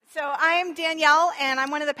So I'm Danielle, and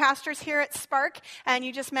I'm one of the pastors here at Spark, and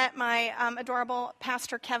you just met my adorable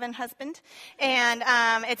Pastor Kevin husband. And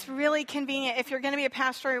it's really convenient. If you're going to be a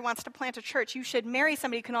pastor who wants to plant a church, you should marry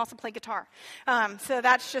somebody who can also play guitar. So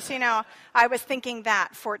that's just, I was thinking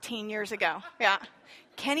that 14 years ago. Yeah.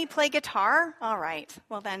 Can he play guitar? All right.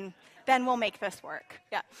 Well, then we'll make this work.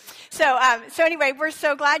 Yeah. So anyway, we're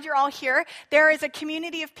so glad you're all here. There is a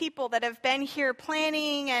community of people that have been here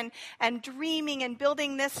planning and dreaming and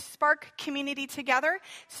building this Spark community together.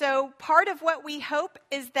 So part of what we hope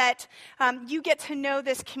is that you get to know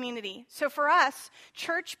this community. So for us,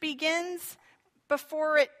 church begins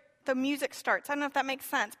before the music starts. I don't know if that makes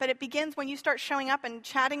sense, but it begins when you start showing up and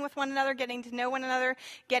chatting with one another, getting to know one another,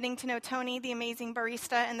 getting to know Tony, the amazing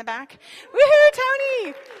barista in the back. Woohoo,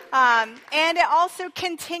 Tony! And it also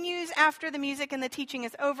continues after the music and the teaching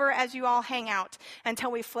is over as you all hang out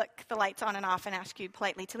until we flick the lights on and off and ask you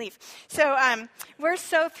politely to leave. So we're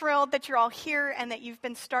so thrilled that you're all here and that you've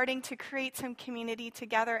been starting to create some community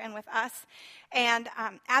together and with us. And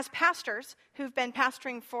as pastors who've been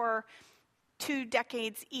pastoring for 2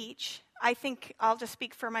 decades each, I think I'll just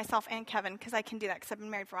speak for myself and Kevin because I can do that because I've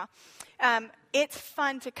been married for a while. It's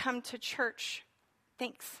fun to come to church.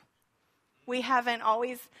 Thanks. We haven't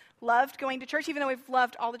always loved going to church, even though we've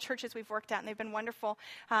loved all the churches we've worked at and they've been wonderful.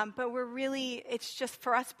 But it's just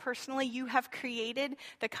for us personally, you have created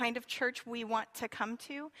the kind of church we want to come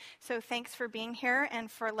to. So thanks for being here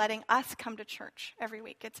and for letting us come to church every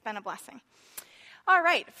week. It's been a blessing. All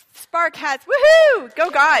right, Spark has, woohoo,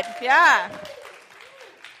 go God, yeah.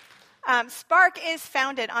 Spark is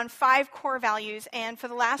founded on 5 core values, and for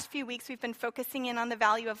the last few weeks, we've been focusing in on the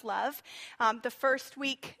value of love. The first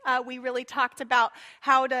week, we really talked about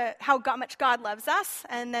how much God loves us,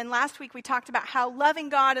 and then last week, we talked about how loving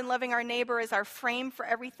God and loving our neighbor is our frame for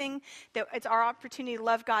everything, that it's our opportunity to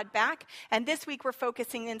love God back, and this week, we're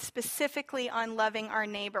focusing in specifically on loving our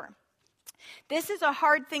neighbor. This is a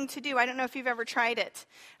hard thing to do. I don't know if you've ever tried it,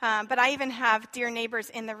 but I even have dear neighbors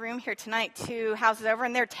in the room here tonight, 2 houses over,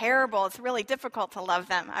 and they're terrible. It's really difficult to love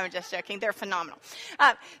them. I'm just joking. They're phenomenal.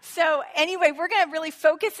 So anyway, we're going to really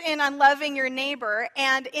focus in on loving your neighbor,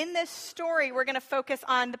 and in this story, we're going to focus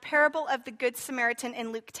on the parable of the Good Samaritan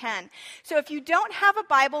in Luke 10. So if you don't have a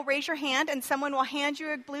Bible, raise your hand, and someone will hand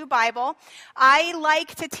you a blue Bible. I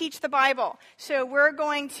like to teach the Bible, so we're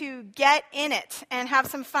going to get in it and have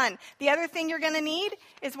some fun. The other thing you're going to need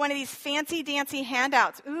is one of these fancy dancy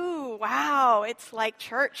handouts. Ooh, wow, it's like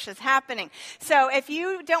church is happening. So if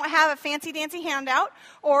you don't have a fancy dancy handout,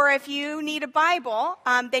 or if you need a Bible,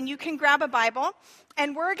 then you can grab a Bible.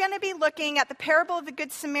 And we're going to be looking at the parable of the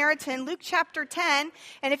Good Samaritan, Luke chapter 10.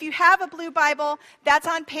 And if you have a blue Bible, that's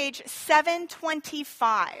on page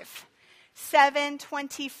 725.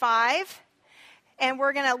 725. And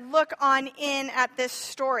we're going to look on in at this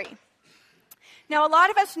story. Now, a lot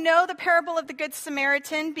of us know the parable of the Good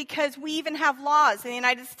Samaritan because we even have laws in the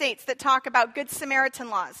United States that talk about Good Samaritan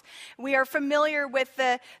laws. We are familiar with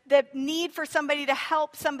the need for somebody to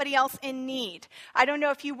help somebody else in need. I don't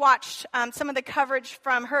know if you watched some of the coverage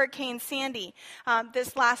from Hurricane Sandy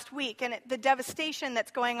this last week and the devastation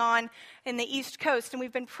that's going on in the East Coast, and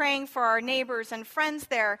we've been praying for our neighbors and friends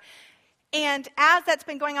there. And as that's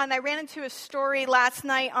been going on, I ran into a story last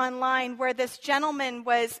night online where this gentleman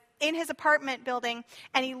was in his apartment building,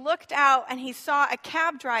 and he looked out and he saw a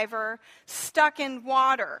cab driver stuck in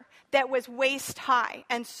water that was waist high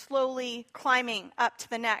and slowly climbing up to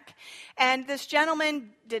the neck. And this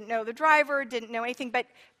gentleman didn't know the driver, didn't know anything, but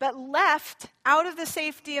left out of the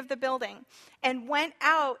safety of the building and went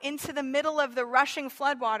out into the middle of the rushing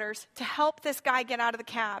floodwaters to help this guy get out of the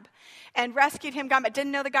cab and rescued him, but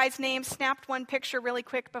didn't know the guy's name, snapped one picture really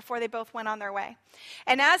quick before they both went on their way.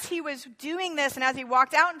 And as he was doing this, and as he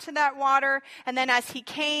walked out into that water, and then as he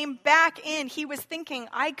came back in, he was thinking,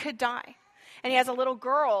 I could die. And he has a little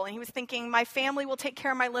girl, and he was thinking, my family will take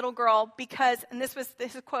care of my little girl because, and this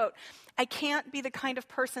is a quote, I can't be the kind of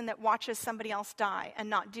person that watches somebody else die and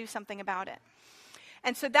not do something about it.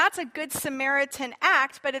 And so that's a Good Samaritan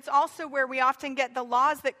act, but it's also where we often get the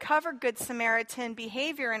laws that cover Good Samaritan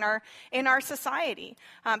behavior in our society.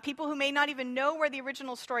 People who may not even know where the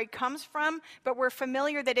original story comes from, but we're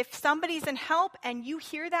familiar that if somebody's in help and you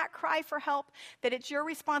hear that cry for help, that it's your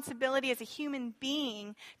responsibility as a human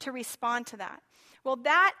being to respond to that. Well,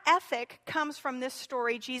 that ethic comes from this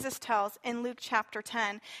story Jesus tells in Luke chapter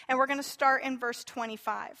 10, and we're going to start in verse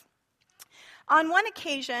 25. On one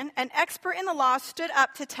occasion, an expert in the law stood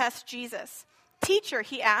up to test Jesus. Teacher,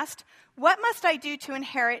 he asked, what must I do to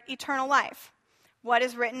inherit eternal life? What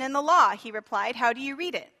is written in the law? He replied. How do you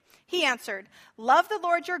read it? He answered, love the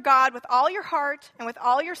Lord your God with all your heart and with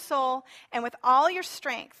all your soul and with all your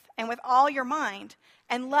strength and with all your mind,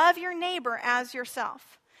 and love your neighbor as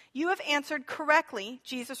yourself. You have answered correctly,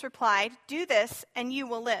 Jesus replied. Do this and you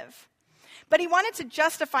will live. But he wanted to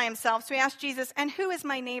justify himself, so he asked Jesus, and who is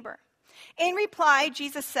my neighbor? In reply,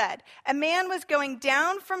 Jesus said, a man was going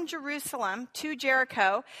down from Jerusalem to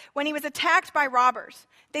Jericho when he was attacked by robbers.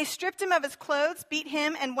 They stripped him of his clothes, beat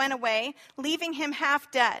him, and went away, leaving him half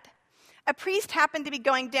dead. A priest happened to be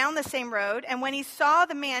going down the same road, and when he saw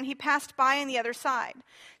the man, he passed by on the other side.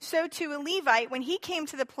 So too a Levite, when he came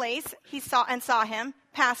to the place he saw him,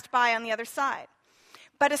 passed by on the other side.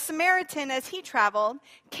 But a Samaritan, as he traveled,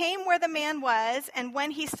 came where the man was, and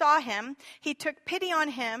when he saw him, he took pity on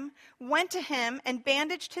him, went to him, and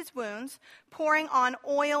bandaged his wounds, pouring on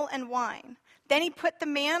oil and wine. Then he put the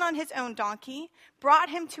man on his own donkey,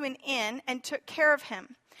 brought him to an inn, and took care of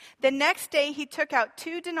him. The next day he took out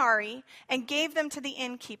 2 denarii and gave them to the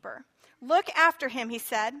innkeeper. Look after him, he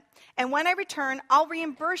said, and when I return, I'll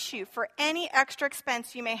reimburse you for any extra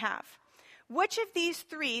expense you may have. Which of these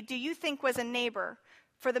 3 do you think was a neighbor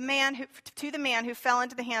to the man who fell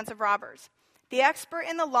into the hands of robbers? The expert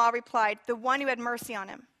in the law replied, the one who had mercy on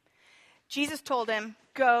him. Jesus told him,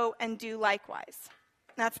 go and do likewise.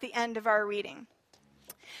 That's the end of our reading.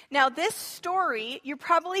 Now, this story you're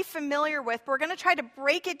probably familiar with, but we're going to try to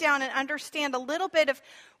break it down and understand a little bit of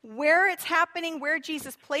where it's happening, where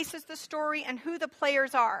Jesus places the story, and who the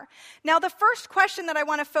players are. Now, the first question that I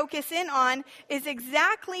want to focus in on is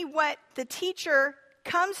exactly what the teacher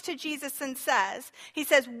comes to Jesus and says. He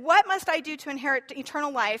says, what must I do to inherit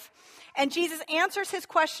eternal life? And Jesus answers his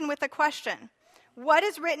question with a question. What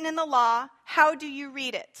is written in the law? How do you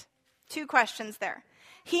read it? 2 questions there.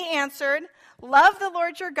 He answered, love the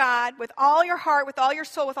Lord your God with all your heart, with all your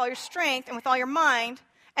soul, with all your strength, and with all your mind,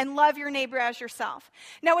 and love your neighbor as yourself.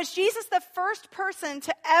 Now, was Jesus the first person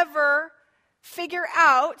to ever figure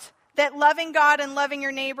out that loving God and loving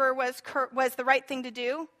your neighbor was the right thing to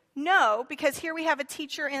do? No, because here we have a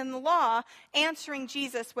teacher in the law answering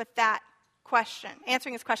Jesus with that question,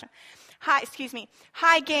 answering his question.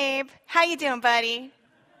 Hi, Gabe. How you doing, buddy?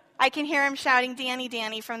 I can hear him shouting, Danny,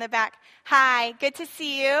 Danny, from the back. Hi, good to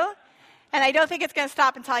see you. And I don't think it's going to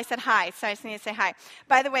stop until I said hi, so I just need to say hi.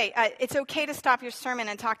 By the way, it's okay to stop your sermon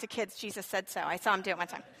and talk to kids. Jesus said so. I saw him do it one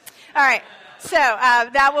time. All right, so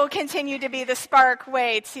that will continue to be the Spark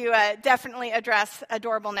way to definitely address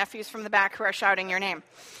adorable nephews from the back who are shouting your name.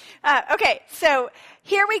 Okay, so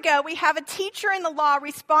here we go. We have a teacher in the law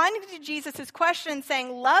responding to Jesus' question saying,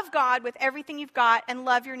 love God with everything you've got and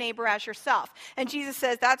love your neighbor as yourself. And Jesus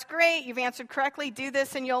says, that's great. You've answered correctly. Do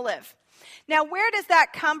this and you'll live. Now, where does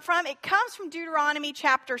that come from? It comes from Deuteronomy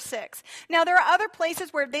chapter 6. Now, there are other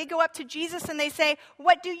places where they go up to Jesus and they say,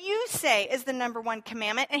 what do you say is the number 1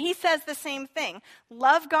 commandment? And he says the same thing.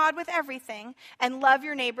 Love God with everything and love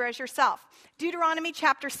your neighbor as yourself. Deuteronomy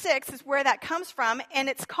chapter 6 is where that comes from, and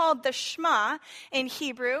it's called the Shema in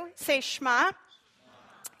Hebrew. Say Shema.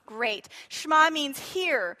 Great. Shema means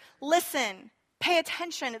hear, listen, pay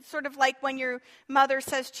attention. It's sort of like when your mother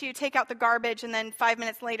says to you, take out the garbage, and then 5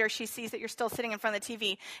 minutes later she sees that you're still sitting in front of the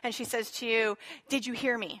TV, and she says to you, did you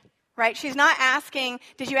hear me? Right? She's not asking,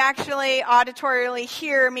 did you actually auditorily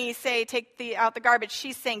hear me say, take out the garbage?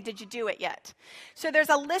 She's saying, did you do it yet? So there's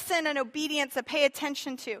a listen and obedience, a pay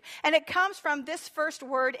attention to. And it comes from this first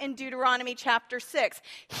word in Deuteronomy chapter 6.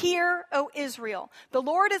 Hear, O Israel, the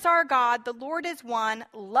Lord is our God, the Lord is one.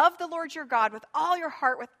 Love the Lord your God with all your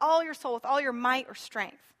heart, with all your soul, with all your might or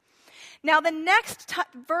strength. Now, the next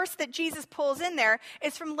verse that Jesus pulls in there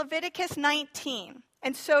is from Leviticus 19.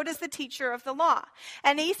 And so does the teacher of the law.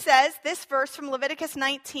 And he says, this verse from Leviticus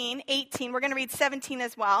 19:18, we're going to read 17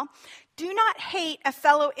 as well. Do not hate a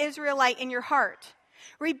fellow Israelite in your heart.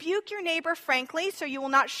 Rebuke your neighbor frankly, so you will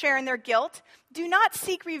not share in their guilt. Do not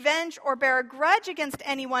seek revenge or bear a grudge against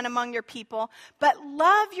anyone among your people, but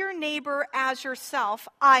love your neighbor as yourself.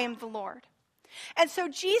 I am the Lord. And so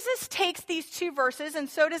Jesus takes these 2 verses, and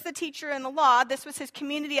so does the teacher in the law. This was his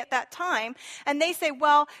community at that time. And they say,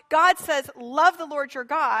 well, God says, love the Lord your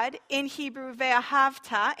God, in Hebrew,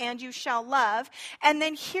 ve'ahavta, and you shall love. And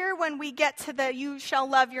then here when we get to the you shall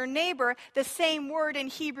love your neighbor, the same word in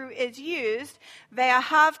Hebrew is used,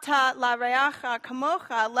 ve'ahavta lareacha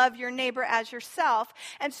kamocha, love your neighbor as yourself.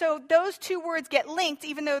 And so those 2 words get linked,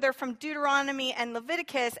 even though they're from Deuteronomy and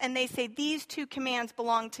Leviticus, and they say these 2 commands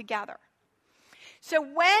belong together. So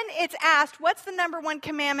when it's asked, what's the number 1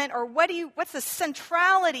 commandment, or what's the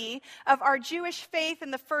centrality of our Jewish faith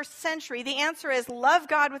in the first century, the answer is love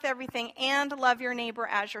God with everything and love your neighbor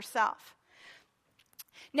as yourself.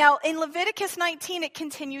 Now, in Leviticus 19, it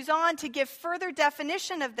continues on to give further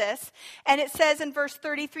definition of this, and it says in verse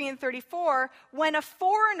 33 and 34, when a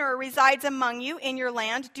foreigner resides among you in your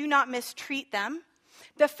land, do not mistreat them.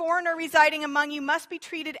 The foreigner residing among you must be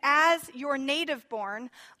treated as your native born.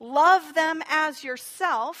 Love them as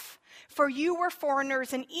yourself, for you were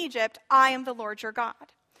foreigners in Egypt. I am the Lord your God.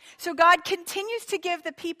 So God continues to give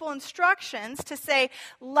the people instructions to say,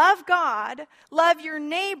 love God, love your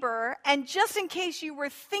neighbor, and just in case you were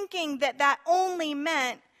thinking that that only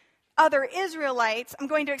meant other Israelites, I'm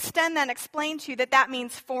going to extend that and explain to you that that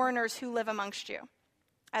means foreigners who live amongst you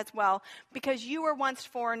as well, because you were once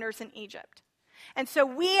foreigners in Egypt. And so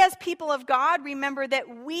we as people of God remember that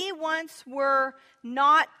we once were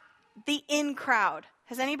not the in crowd.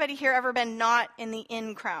 Has anybody here ever been not in the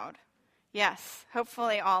in crowd? Yes,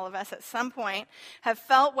 hopefully all of us at some point have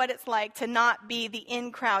felt what it's like to not be the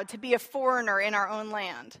in crowd, to be a foreigner in our own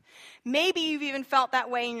land. Maybe you've even felt that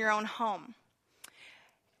way in your own home.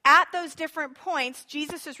 At those different points,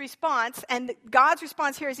 Jesus' response, and God's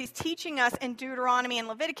response here as he's teaching us in Deuteronomy and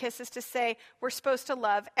Leviticus, is to say we're supposed to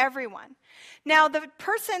love everyone. Now, the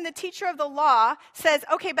teacher of the law, says,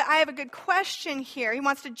 okay, but I have a good question here. He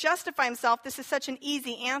wants to justify himself. This is such an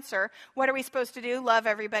easy answer. What are we supposed to do? Love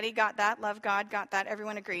everybody. Got that. Love God. Got that.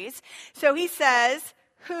 Everyone agrees. So he says,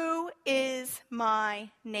 who is my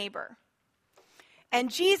neighbor? And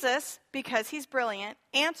Jesus, because he's brilliant,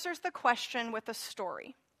 answers the question with a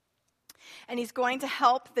story. And he's going to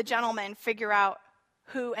help the gentleman figure out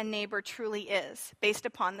who a neighbor truly is based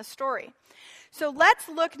upon the story. So let's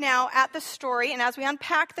look now at the story. And as we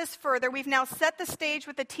unpack this further, we've now set the stage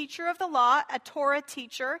with the teacher of the law, a Torah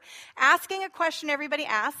teacher, asking a question everybody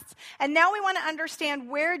asks. And now we want to understand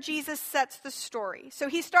where Jesus sets the story. So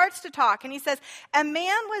he starts to talk and he says, a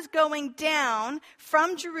man was going down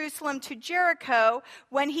from Jerusalem to Jericho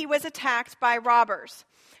when he was attacked by robbers.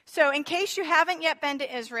 So in case you haven't yet been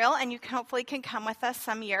to Israel, and you hopefully can come with us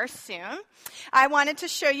some year soon, I wanted to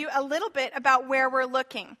show you a little bit about where we're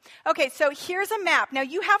looking. Okay, so here's a map. Now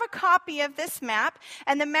you have a copy of this map,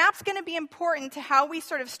 and the map's going to be important to how we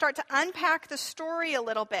sort of start to unpack the story a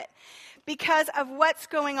little bit because of what's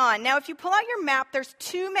going on. Now if you pull out your map, there's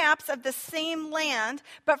two maps of the same land,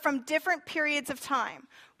 but from different periods of time.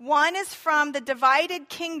 One is from the divided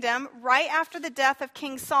kingdom right after the death of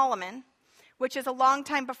King Solomon, which is a long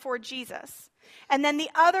time before Jesus. And then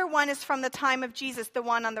the other one is from the time of Jesus, the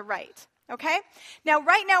one on the right. Okay? Now,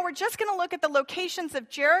 right now, we're just going to look at the locations of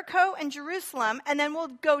Jericho and Jerusalem, and then we'll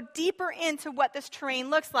go deeper into what this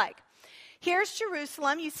terrain looks like. Here's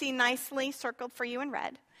Jerusalem, you see nicely circled for you in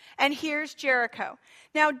red. And here's Jericho.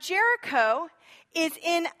 Now, Jericho is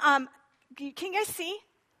in, can you guys see?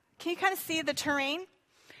 Can you kind of see the terrain?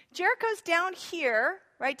 Jericho's down here,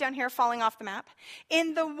 right down here, falling off the map,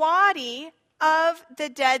 in the wadi of the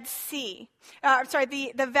Dead Sea.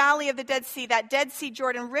 The valley of the Dead Sea, that Dead Sea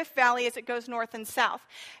Jordan Rift Valley as it goes north and south.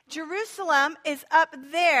 Jerusalem is up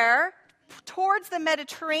there towards the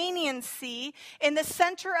Mediterranean Sea in the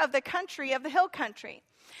center of the country, of the hill country.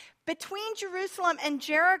 Between Jerusalem and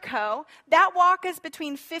Jericho, that walk is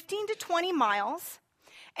between 15 to 20 miles.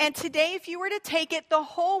 And today, if you were to take it the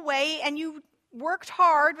whole way and you worked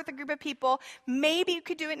hard with a group of people, maybe you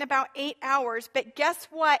could do it in about 8 hours. But guess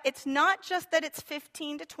what? It's not just that it's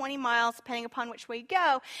 15 to 20 miles, depending upon which way you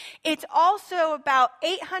go. It's also about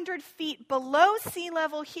 800 feet below sea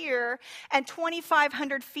level here and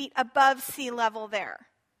 2,500 feet above sea level there.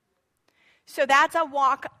 So that's a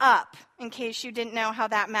walk up, in case you didn't know how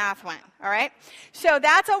that math went, all right? So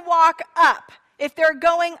that's a walk up. If they're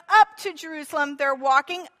going up to Jerusalem, they're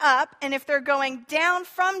walking up. And if they're going down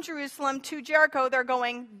from Jerusalem to Jericho, they're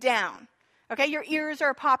going down. Okay, your ears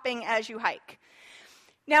are popping as you hike.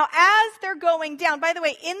 Now, as they're going down, by the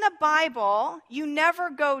way, in the Bible, you never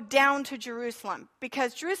go down to Jerusalem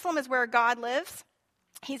because Jerusalem is where God lives.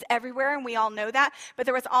 He's everywhere, and we all know that. But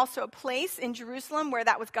there was also a place in Jerusalem where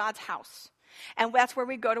that was God's house. And that's where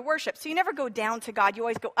we go to worship. So you never go down to God, you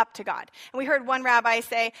always go up to God. And we heard one rabbi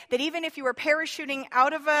say that even if you were parachuting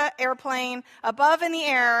out of an airplane, above in the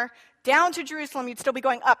air, down to Jerusalem, you'd still be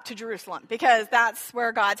going up to Jerusalem because that's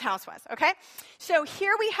where God's house was, okay? So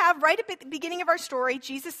here we have, right at the beginning of our story,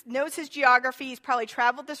 Jesus knows his geography. He's probably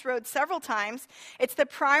traveled this road several times. It's the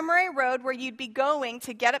primary road where you'd be going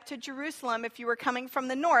to get up to Jerusalem if you were coming from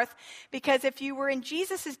the north, because if you were in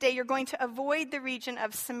Jesus' day, you're going to avoid the region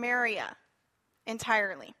of Samaria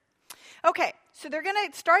entirely. Okay, so they're going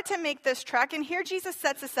to start to make this trek, and here Jesus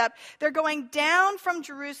sets us up. They're going down from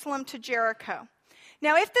Jerusalem to Jericho.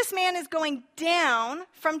 Now, if this man is going down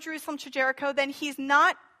from Jerusalem to Jericho, then he's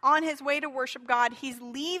not on his way to worship God. He's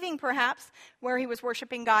leaving, perhaps, where he was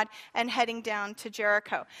worshiping God and heading down to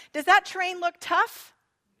Jericho. Does that terrain look tough?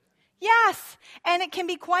 Yes, and it can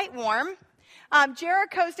be quite warm.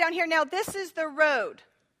 Jericho's down here. Now, this is the road.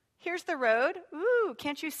 Here's the road. Ooh,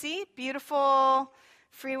 can't you see? Beautiful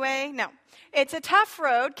freeway. No, it's a tough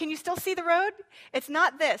road. Can you still see the road? It's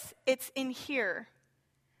not this. It's in here.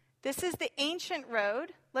 This is the ancient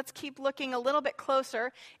road. Let's keep looking a little bit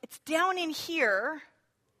closer. It's down in here.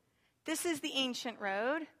 This is the ancient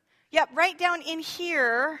road. Yep, right down in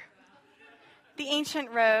here, the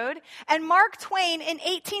ancient road. And Mark Twain, in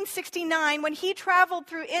 1869, when he traveled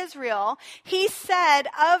through Israel, he said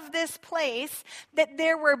of this place that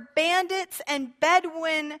there were bandits and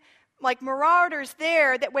Bedouin, like marauders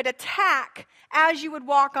there, that would attack as you would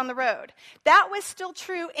walk on the road. That was still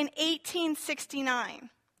true in 1869.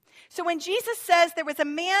 So when Jesus says there was a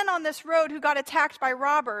man on this road who got attacked by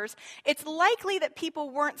robbers, it's likely that people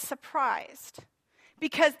weren't surprised,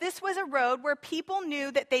 because this was a road where people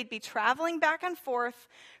knew that they'd be traveling back and forth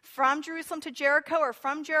from Jerusalem to Jericho or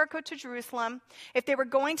from Jericho to Jerusalem. If they were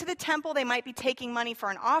going to the temple, they might be taking money for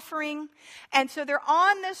an offering. And so they're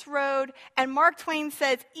on this road, and Mark Twain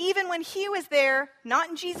says even when he was there, not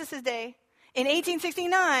in Jesus' day, in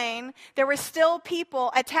 1869, there were still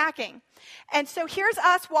people attacking. And so here's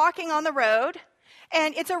us walking on the road.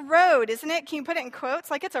 And it's a road, isn't it? Can you put it in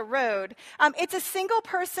quotes? Like, it's a road. It's a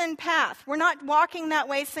single-person path. We're not walking that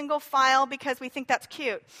way single file because we think that's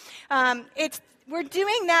cute. We're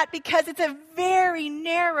doing that because it's a very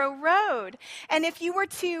narrow road. And if you were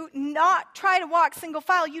to not try to walk single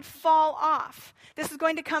file, you'd fall off. This is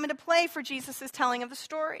going to come into play for Jesus' telling of the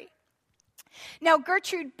story. Now,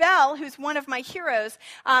 Gertrude Bell, who's one of my heroes,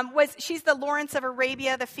 she's the Lawrence of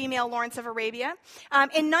Arabia, the female Lawrence of Arabia.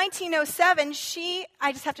 In 1907,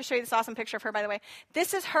 I just have to show you this awesome picture of her, by the way.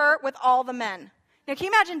 This is her with all the men. Now, can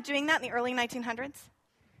you imagine doing that in the early 1900s?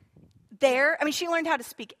 She learned how to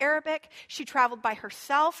speak Arabic. She traveled by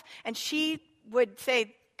herself, and she would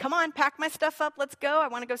say, come on, pack my stuff up, let's go. I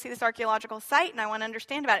want to go see this archaeological site, and I want to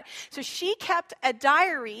understand about it. So she kept a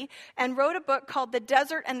diary and wrote a book called The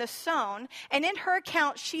Desert and the Sown, and in her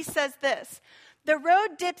account, she says this: the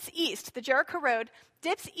road dips east, the Jericho Road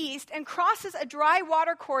dips east and crosses a dry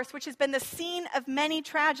water course which has been the scene of many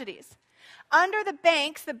tragedies. Under the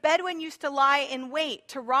banks, the Bedouin used to lie in wait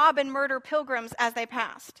to rob and murder pilgrims as they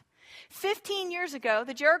passed. 15 years ago,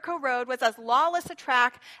 the Jericho Road was as lawless a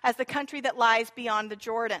track as the country that lies beyond the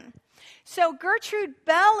Jordan. So Gertrude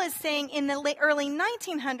Bell is saying in the early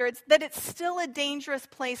 1900s that it's still a dangerous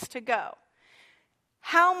place to go.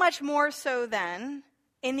 How much more so then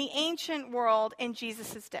in the ancient world in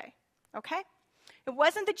Jesus' day? Okay? It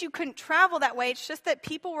wasn't that you couldn't travel that way, it's just that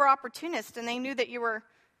people were opportunists and they knew that you were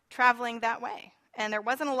traveling that way. And there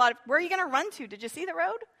wasn't a lot of, where are you going to run to? Did you see the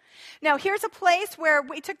road? Now, here's a place where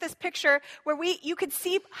we took this picture where you could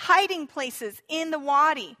see hiding places in the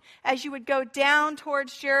wadi as you would go down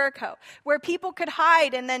towards Jericho, where people could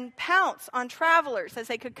hide and then pounce on travelers as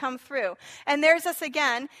they could come through. And there's us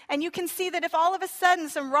again, and you can see that if all of a sudden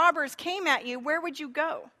some robbers came at you, where would you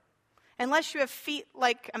go? Unless you have feet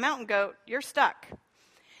like a mountain goat, you're stuck.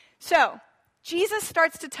 So, Jesus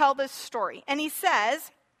starts to tell this story, and he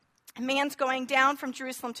says, a man's going down from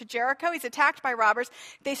Jerusalem to Jericho. He's attacked by robbers.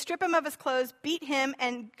 They strip him of his clothes, beat him,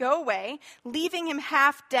 and go away, leaving him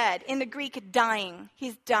half dead. In the Greek, dying.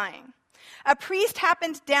 He's dying. A priest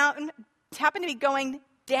happened to be going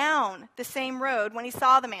down the same road when he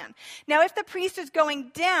saw the man. Now, if the priest is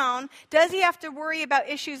going down, does he have to worry about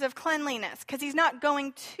issues of cleanliness? Because he's not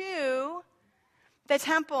going to the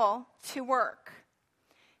temple to work.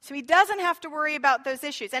 So he doesn't have to worry about those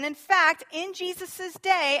issues. And in fact, in Jesus'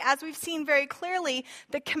 day, as we've seen very clearly,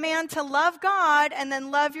 the command to love God and then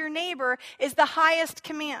love your neighbor is the highest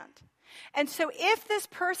command. And so if this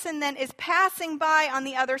person then is passing by on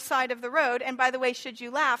the other side of the road, and by the way, should you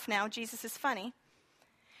laugh now, Jesus is funny.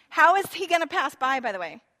 How is he going to pass by the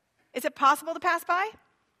way? Is it possible to pass by?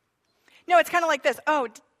 No, it's kind of like this. Oh,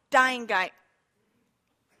 dying guy.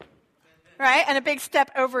 Right? And a big step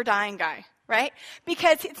over dying guy. Right?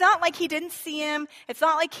 Because it's not like he didn't see him. It's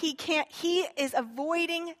not like he can't. He is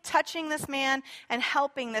avoiding touching this man and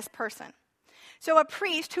helping this person. So a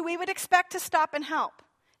priest who we would expect to stop and help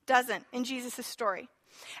doesn't in Jesus' story.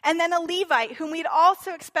 And then a Levite whom we'd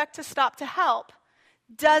also expect to stop to help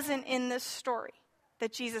doesn't in this story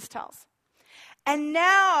that Jesus tells. And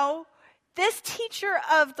now this teacher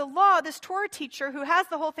of the law, this Torah teacher who has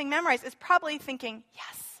the whole thing memorized, is probably thinking,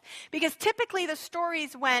 yes. Because typically the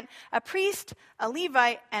stories went a priest, a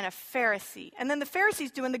Levite, and a Pharisee. And then the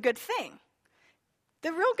Pharisee's doing the good thing.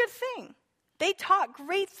 The real good thing. They taught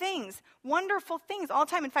great things, wonderful things all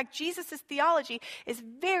the time. In fact, Jesus' theology is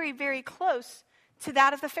very, very close to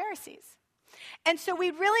that of the Pharisees. And so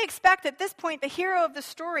we'd really expect at this point the hero of the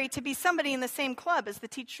story to be somebody in the same club as the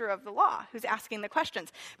teacher of the law who's asking the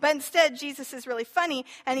questions. But instead, Jesus is really funny,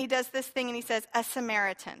 and he does this thing, and he says, a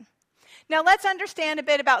Samaritan. Now, let's understand a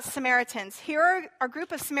bit about Samaritans. Here are our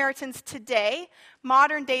group of Samaritans today,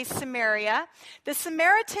 modern-day Samaria. The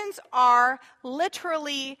Samaritans are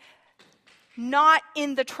literally not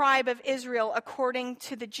in the tribe of Israel according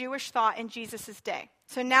to the Jewish thought in Jesus' day.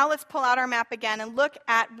 So now let's pull out our map again and look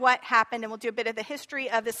at what happened, and we'll do a bit of the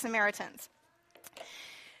history of the Samaritans.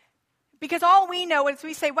 Because all we know is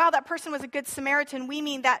we say, wow, that person was a good Samaritan, we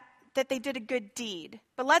mean that they did a good deed.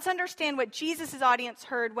 But let's understand what Jesus' audience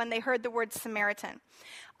heard when they heard the word Samaritan.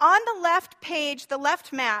 On the left page, the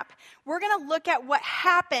left map, we're going to look at what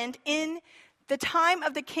happened in the time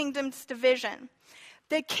of the kingdom's division.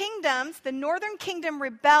 The kingdoms, the northern kingdom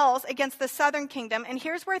rebels against the southern kingdom, and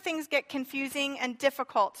here's where things get confusing and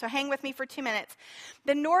difficult, so hang with me for 2 minutes.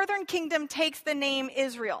 The northern kingdom takes the name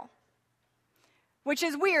Israel, which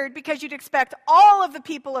is weird because you'd expect all of the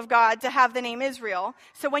people of God to have the name Israel.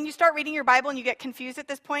 So when you start reading your Bible and you get confused at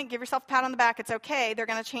this point, give yourself a pat on the back. It's okay. They're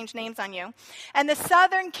going to change names on you. And the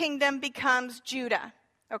southern kingdom becomes Judah,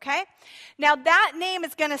 okay? Now that name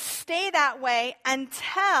is going to stay that way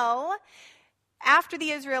until after the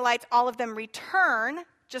Israelites, all of them return,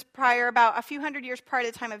 just prior, about a few hundred years prior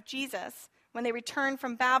to the time of Jesus, when they return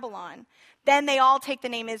from Babylon, then they all take the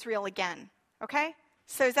name Israel again, okay?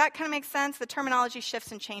 So does that kind of make sense? The terminology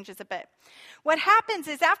shifts and changes a bit. What happens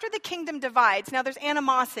is after the kingdom divides, now there's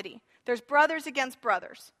animosity. There's brothers against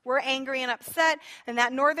brothers. We're angry and upset. And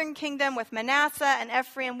that northern kingdom with Manasseh and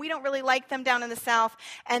Ephraim, we don't really like them down in the south.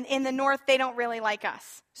 And in the north, they don't really like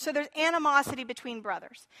us. So there's animosity between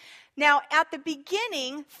brothers. Now, at the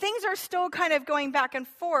beginning, things are still kind of going back and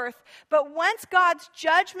forth. But once God's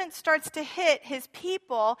judgment starts to hit his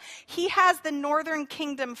people, he has the northern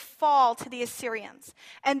kingdom fall to the Assyrians.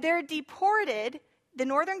 And they're deported. The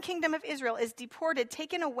northern kingdom of Israel is deported,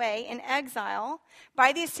 taken away in exile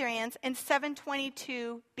by the Assyrians in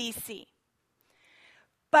 722 BC.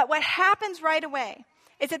 But what happens right away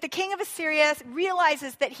is that the king of Assyria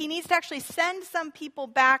realizes that he needs to actually send some people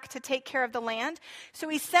back to take care of the land. So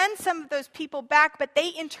he sends some of those people back, but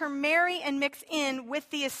they intermarry and mix in with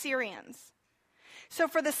the Assyrians. So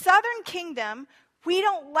for the southern kingdom, we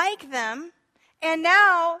don't like them, and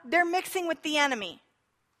now they're mixing with the enemy.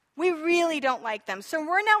 We really don't like them. So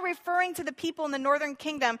we're now referring to the people in the northern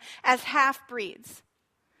kingdom as half-breeds.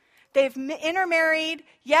 They've intermarried.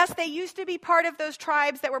 Yes, they used to be part of those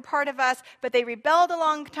tribes that were part of us, but they rebelled a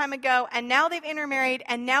long time ago, and now they've intermarried,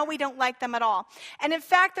 and now we don't like them at all. And in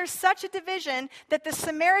fact, there's such a division that the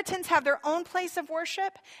Samaritans have their own place of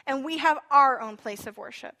worship, and we have our own place of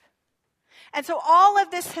worship. And so all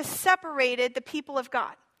of this has separated the people of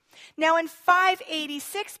God. Now in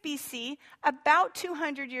 586 BC, about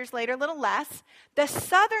 200 years later, a little less, the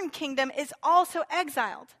southern kingdom is also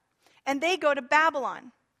exiled, and they go to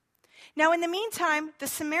Babylon. Now in the meantime, the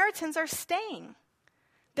Samaritans are staying.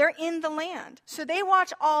 They're in the land. So they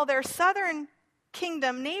watch all their southern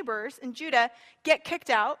kingdom neighbors in Judah get kicked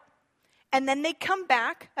out, and then they come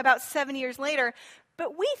back about 7 years later,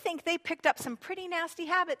 but we think they picked up some pretty nasty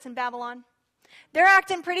habits in Babylon. They're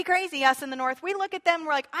acting pretty crazy, us in the north. We look at them,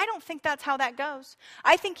 we're like, I don't think that's how that goes.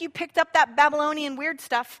 I think you picked up that Babylonian weird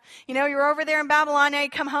stuff. You know, you're over there in Babylon, now you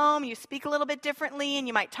come home, you speak a little bit differently, and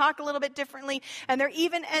you might talk a little bit differently. And there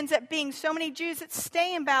even ends up being so many Jews that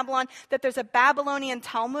stay in Babylon that there's a Babylonian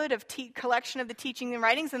Talmud of collection of the teaching and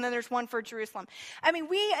writings, and then there's one for Jerusalem. I mean,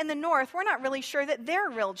 we in the north, we're not really sure that they're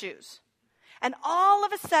real Jews. And all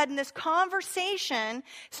of a sudden, this conversation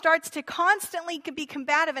starts to constantly be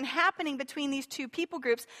combative and happening between these two people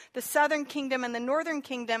groups, the southern kingdom and the northern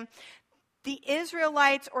kingdom, the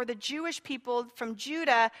Israelites or the Jewish people from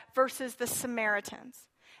Judah versus the Samaritans.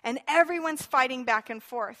 And everyone's fighting back and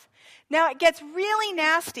forth. Now, it gets really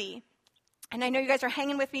nasty. And I know you guys are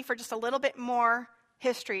hanging with me for just a little bit more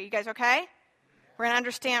history. You guys okay? We're going to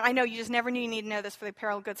understand. I know you just never knew you need to know this for the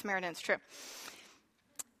parable of Good Samaritan. It's true.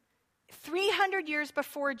 300 years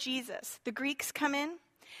before Jesus, the Greeks come in,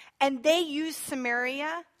 and they use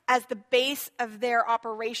Samaria as the base of their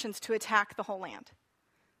operations to attack the whole land.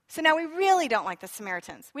 So now we really don't like the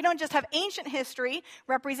Samaritans. We don't just have ancient history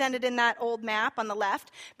represented in that old map on the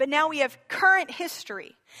left, but now we have current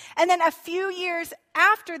history. And then a few years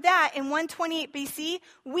after that, in 128 BC,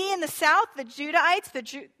 we in the south, the Judahites,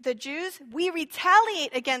 the Jews, we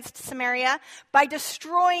retaliate against Samaria by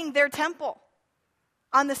destroying their temple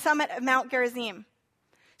on the summit of Mount Gerizim.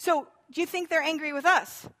 So do you think they're angry with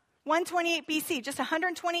us? 128 BC, just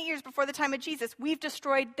 128 years before the time of Jesus, we've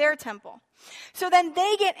destroyed their temple. So then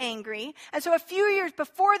they get angry, and so a few years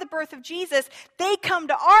before the birth of Jesus, they come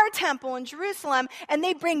to our temple in Jerusalem, and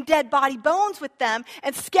they bring dead body bones with them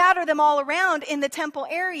and scatter them all around in the temple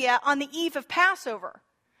area on the eve of Passover.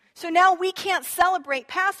 So now we can't celebrate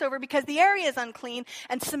Passover because the area is unclean,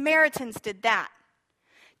 and Samaritans did that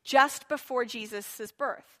just before Jesus'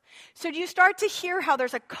 birth. So do you start to hear how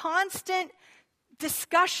there's a constant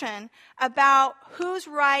discussion about who's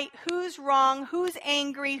right, who's wrong, who's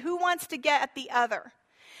angry, who wants to get at the other?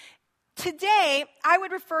 Today, I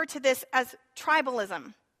would refer to this as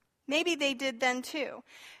tribalism. Maybe they did then too.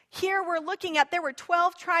 Here we're looking at, there were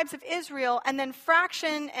 12 tribes of Israel, and then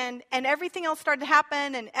fraction and everything else started to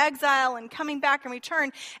happen, and exile and coming back and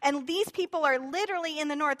return. And these people are literally in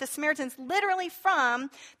the north, the Samaritans, literally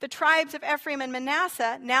from the tribes of Ephraim and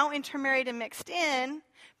Manasseh, now intermarried and mixed in,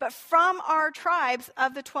 but from our tribes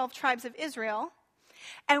of the 12 tribes of Israel.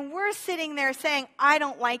 And we're sitting there saying, I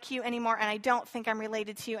don't like you anymore, and I don't think I'm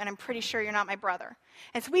related to you, and I'm pretty sure you're not my brother.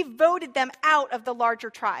 And so we voted them out of the larger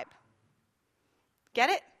tribe. Get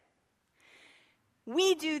it?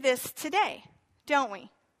 We do this today, don't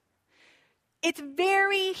we? It's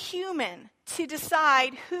very human to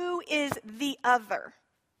decide who is the other.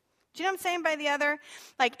 Do you know what I'm saying by the other?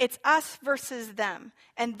 Like, it's us versus them.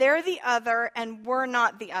 And they're the other, and we're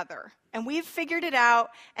not the other. And we've figured it out,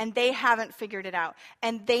 and they haven't figured it out.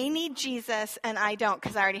 And they need Jesus, and I don't,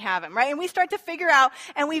 because I already have him, right? And we start to figure out,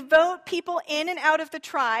 and we vote people in and out of the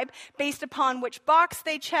tribe based upon which box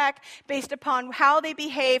they check, based upon how they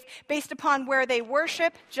behave, based upon where they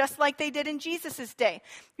worship, just like they did in Jesus' day.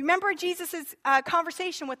 Remember Jesus'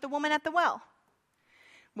 conversation with the woman at the well?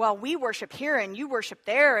 Well, we worship here and you worship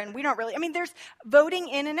there, and we don't really, there's voting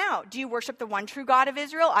in and out. Do you worship the one true God of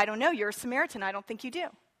Israel? I don't know. You're a Samaritan. I don't think you do.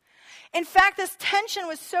 In fact, this tension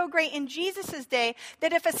was so great in Jesus' day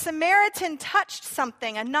that if a Samaritan touched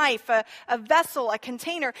something, a knife, a vessel, a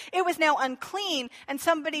container, it was now unclean, and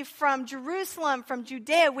somebody from Jerusalem, from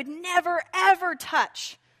Judea, would never, ever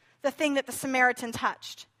touch the thing that the Samaritan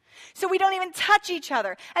touched. So we don't even touch each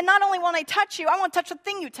other. And not only won't I touch you, I won't touch the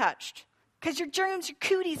thing you touched. Because your germs, your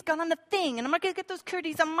cooties got on the thing, and I'm not going to get those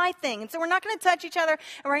cooties on my thing. And so we're not going to touch each other,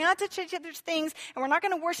 and we're not going to touch each other's things, and we're not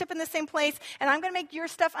going to worship in the same place, and I'm going to make your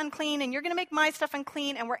stuff unclean, and you're going to make my stuff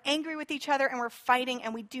unclean, and we're angry with each other, and we're fighting,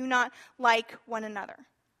 and we do not like one another.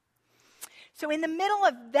 So in the middle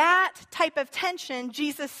of that type of tension,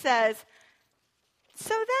 Jesus says,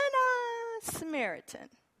 so then a Samaritan.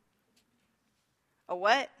 A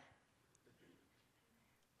what?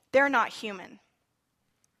 They're not human.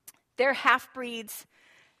 They're half-breeds.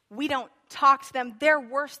 We don't talk to them. They're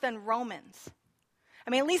worse than Romans.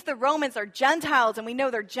 At least the Romans are Gentiles, and we know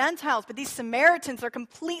they're Gentiles, but these Samaritans are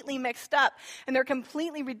completely mixed up, and they're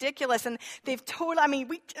completely ridiculous, and they've told,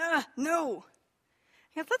 no.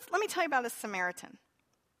 Let me tell you about this Samaritan.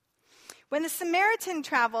 When the Samaritan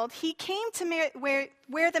traveled, he came to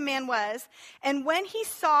where the man was, and when he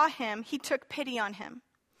saw him, he took pity on him.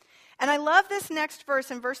 And I love this next verse.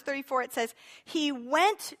 In verse 34, it says, he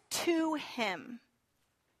went to him.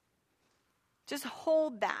 Just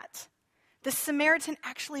hold that. The Samaritan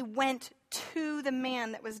actually went to the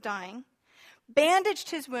man that was dying, bandaged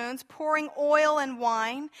his wounds, pouring oil and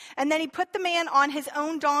wine, and then he put the man on his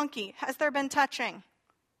own donkey. Has there been touching?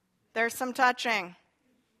 There's some touching.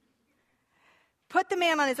 Put the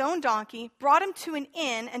man on his own donkey, brought him to an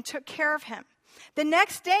inn, and took care of him. The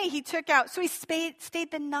next day he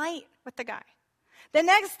stayed the night with the guy. The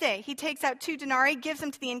next day he takes out 2 denarii, gives them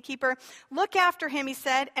to the innkeeper. Look after him, he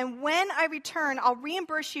said, and when I return, I'll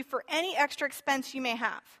reimburse you for any extra expense you may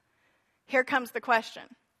have. Here comes the question.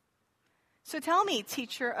 So tell me,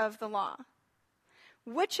 teacher of the law,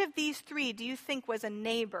 which of these 3 do you think was a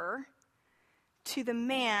neighbor to the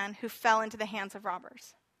man who fell into the hands of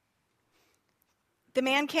robbers? The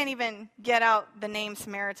man can't even get out the name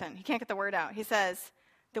Samaritan. He can't get the word out. He says,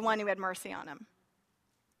 the one who had mercy on him.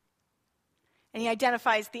 And he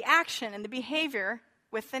identifies the action and the behavior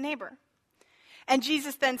with the neighbor. And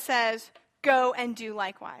Jesus then says, go and do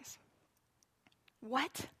likewise.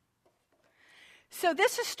 What? So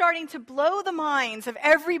this is starting to blow the minds of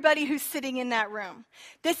everybody who's sitting in that room.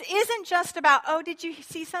 This isn't just about, oh, did you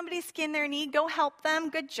see somebody skin their knee? Go help them.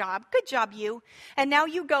 Good job, you. And now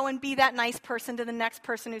you go and be that nice person to the next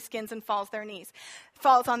person who skins and falls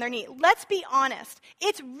on their knee. Let's be honest.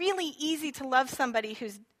 It's really easy to love somebody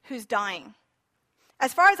who's dying.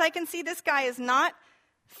 As far as I can see, this guy is not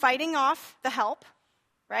fighting off the help,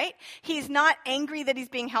 right? He's not angry that he's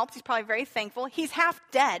being helped. He's probably very thankful. He's half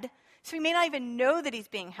dead. So he may not even know that he's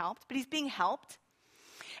being helped, but he's being helped.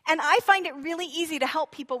 And I find it really easy to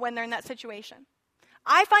help people when they're in that situation.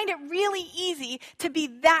 I find it really easy to be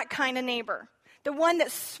that kind of neighbor. The one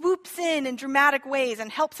that swoops in dramatic ways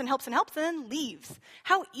and helps and helps and helps and then leaves.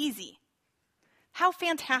 How easy. How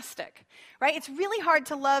fantastic, right? It's really hard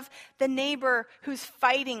to love the neighbor who's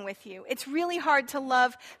fighting with you. It's really hard to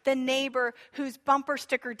love the neighbor whose bumper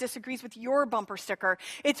sticker disagrees with your bumper sticker.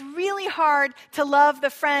 It's really hard to love the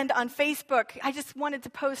friend on Facebook. I just wanted to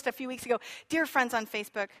post a few weeks ago, dear friends on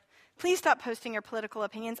Facebook, please stop posting your political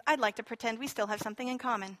opinions. I'd like to pretend we still have something in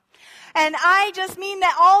common. And I just mean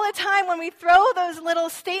that all the time when we throw those little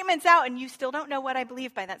statements out, and you still don't know what I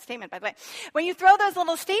believe by that statement, by the way. When you throw those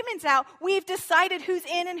little statements out, we've decided who's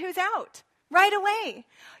in and who's out right away.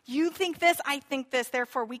 You think this, I think this,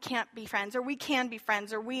 therefore we can't be friends, or we can be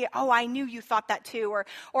friends, or I knew you thought that too,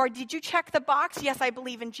 or did you check the box? Yes, I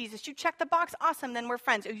believe in Jesus. You checked the box? Awesome, then we're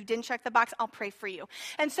friends. Oh, you didn't check the box? I'll pray for you.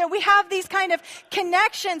 And so we have these kind of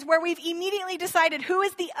connections where we've immediately decided who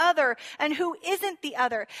is the other and who isn't the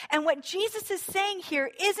other. And what Jesus is saying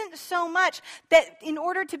here isn't so much that in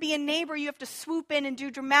order to be a neighbor, you have to swoop in and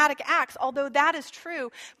do dramatic acts, although that is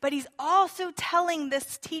true, but he's also telling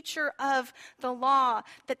this teacher of the law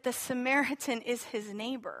that the Samaritan is his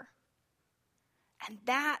neighbor. And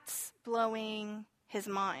that's blowing his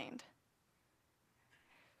mind.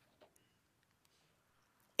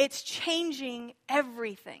 It's changing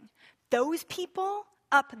everything. Those people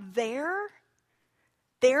up there,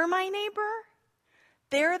 they're my neighbor.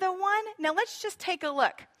 They're the one. Now let's just take a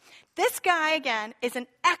look. This guy, again, is an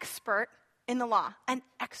expert in the law, an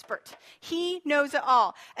expert. He knows it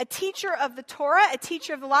all. A teacher of the Torah, a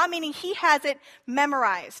teacher of the law, meaning he has it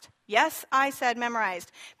memorized. Yes, I said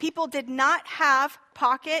memorized. People did not have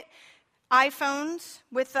pocket iPhones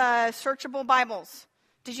with searchable Bibles.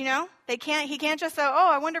 Did you know? He can't just say,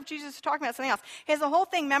 I wonder if Jesus is talking about something else. He has the whole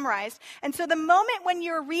thing memorized. And so the moment when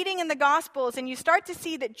you're reading in the Gospels and you start to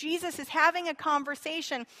see that Jesus is having a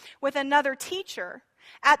conversation with another teacher,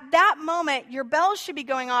 at that moment, your bells should be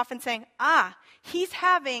going off and saying, he's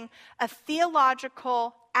having a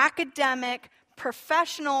theological, academic,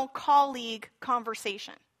 professional, colleague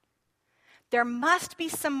conversation. There must be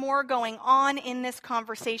some more going on in this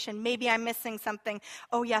conversation. Maybe I'm missing something.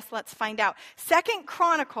 Oh, yes, let's find out. 2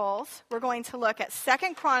 Chronicles, we're going to look at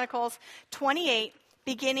 2 Chronicles 28,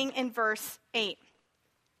 beginning in verse 8.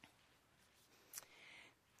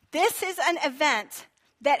 This is an event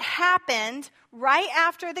that happened right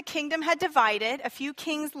after the kingdom had divided, a few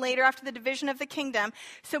kings later after the division of the kingdom.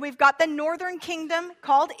 So we've got the northern kingdom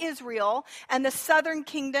called Israel and the southern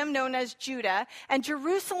kingdom known as Judah. And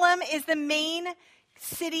Jerusalem is the main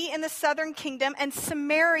city in the southern kingdom, and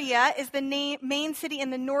Samaria is the main city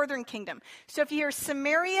in the northern kingdom. So if you hear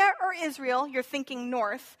Samaria or Israel, you're thinking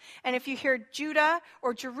north. And if you hear Judah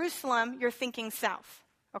or Jerusalem, you're thinking south.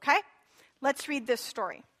 Okay? Let's read this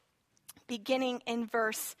story, beginning in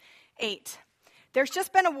verse 8. There's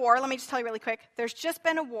just been a war. Let me just tell you really quick. There's just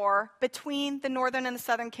been a war between the northern and the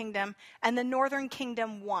southern kingdom, and the northern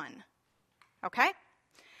kingdom won. Okay?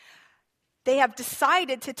 They have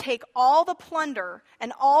decided to take all the plunder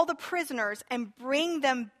and all the prisoners and bring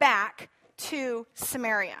them back to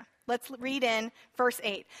Samaria. Let's read in verse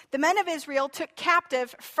 8. The men of Israel took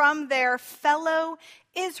captive from their fellow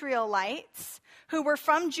Israelites who were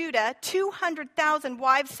from Judah 200,000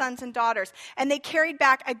 wives, sons, and daughters. And they carried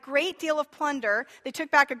back a great deal of plunder. They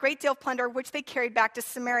took back a great deal of plunder, which they carried back to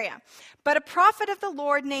Samaria. But a prophet of the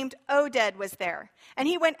Lord named Oded was there. And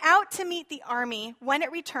he went out to meet the army when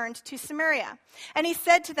it returned to Samaria. And he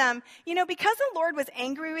said to them, because the Lord was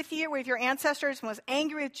angry with you, with your ancestors, and was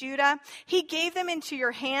angry with Judah, he gave them into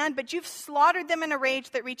your hand, but you've slaughtered them in a rage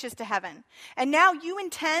that reaches to heaven. And now you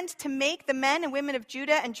intend to make the men and women of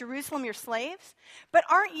Judah and Jerusalem your slaves? But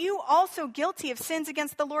aren't you also guilty of sins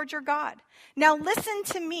against the Lord your God? Now listen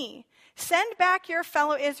to me. Send back your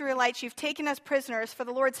fellow Israelites you've taken as prisoners, for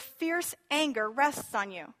the Lord's fierce anger rests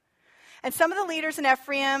on you. And some of the leaders in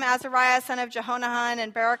Ephraim, Azariah, son of Jehonahan,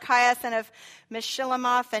 and Berechiah, son of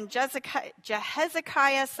Meshillemoth, and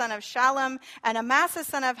Jehezekiah, son of Shallum, and Amasa,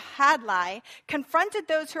 son of Hadlai, confronted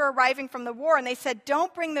those who are arriving from the war, and they said,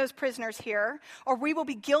 don't bring those prisoners here, or we will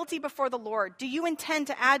be guilty before the Lord. Do you intend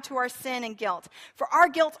to add to our sin and guilt? For our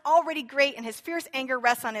guilt's already great, and his fierce anger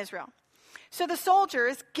rests on Israel. So the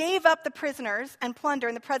soldiers gave up the prisoners and plunder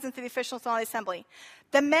in the presence of the officials on the assembly.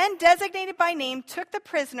 The men designated by name took the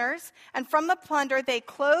prisoners, and from the plunder they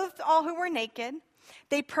clothed all who were naked.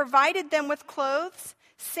 They provided them with clothes,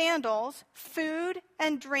 sandals, food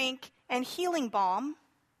and drink, and healing balm.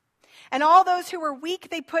 And all those who were weak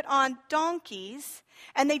they put on donkeys,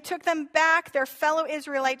 and they took them back, their fellow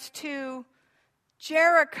Israelites, to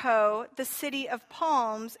Jericho, the city of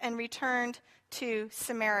palms, and returned to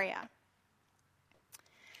Samaria.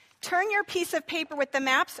 Turn your piece of paper with the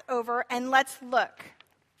maps over and let's look.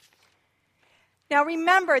 Now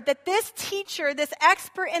remember that this teacher, this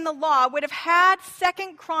expert in the law, would have had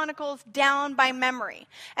 2 Chronicles down by memory.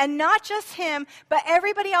 And not just him, but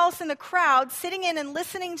everybody else in the crowd sitting in and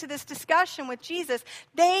listening to this discussion with Jesus,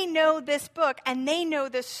 they know this book and they know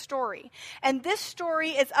this story. And this story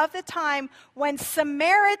is of the time when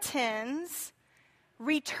Samaritans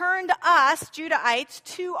returned us, Judahites,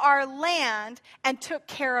 to our land and took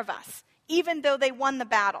care of us, even though they won the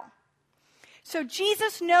battle. So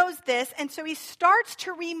Jesus knows this, and so he starts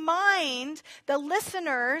to remind the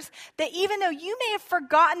listeners that even though you may have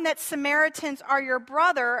forgotten that Samaritans are your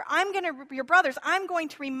brothers, I'm going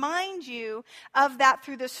to remind you of that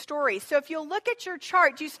through this story. So if you'll look at your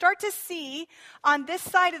chart, you start to see on this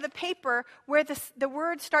side of the paper where the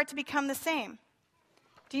words start to become the same.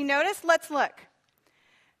 Do you notice? Let's look.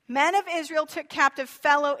 Men of Israel took captive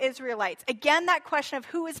fellow Israelites. Again, that question of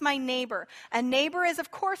who is my neighbor? A neighbor is,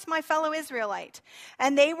 of course, my fellow Israelite.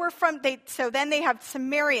 And so then they have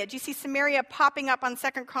Samaria. Do you see Samaria popping up on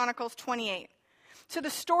 2 Chronicles 28? So the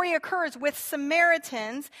story occurs with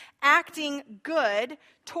Samaritans acting good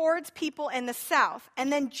towards people in the south.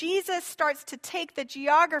 And then Jesus starts to take the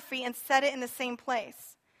geography and set it in the same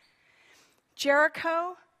place.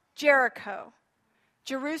 Jericho, Jericho.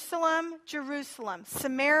 Jerusalem, Jerusalem,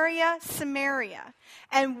 Samaria, Samaria.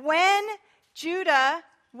 And when Judah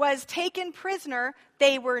was taken prisoner,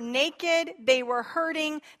 they were naked, they were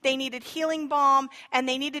hurting, they needed healing balm, and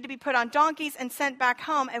they needed to be put on donkeys and sent back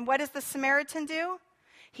home. And what does the Samaritan do?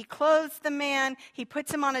 He clothes the man, he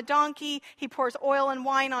puts him on a donkey, he pours oil and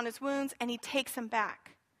wine on his wounds, and he takes him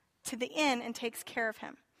back to the inn and takes care of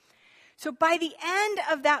him. So by the end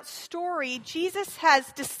of that story, Jesus has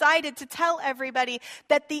decided to tell everybody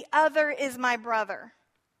that the other is my brother.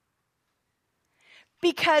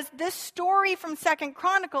 Because this story from 2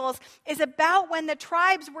 Chronicles is about when the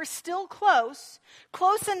tribes were still close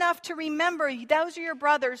enough to remember, those are your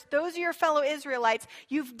brothers, those are your fellow Israelites.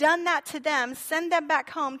 You've done that to them. Send them back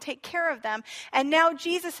home, take care of them. And now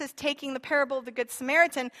Jesus is taking the parable of the Good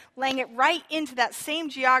Samaritan, laying it right into that same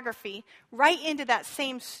geography, right into that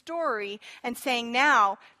same story, and saying,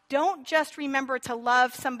 now, don't just remember to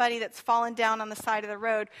love somebody that's fallen down on the side of the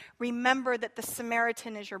road. Remember that the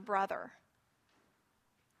Samaritan is your brother.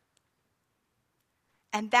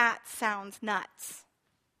 And that sounds nuts.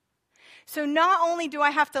 So not only do I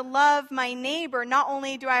have to love my neighbor, not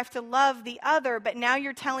only do I have to love the other, but now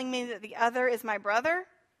you're telling me that the other is my brother?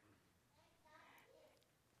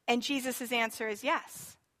 And Jesus' answer is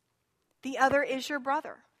yes. The other is your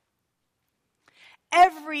brother.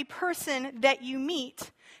 Every person that you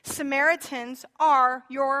meet, Samaritans are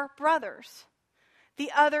your brothers.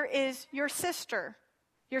 The other is your sister.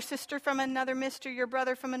 Your sister from another mister, your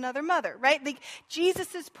brother from another mother, right? Like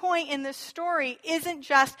Jesus' point in this story isn't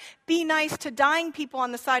just be nice to dying people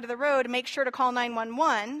on the side of the road and make sure to call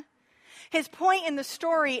 911. His point in the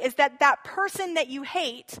story is that that person that you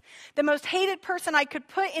hate, the most hated person I could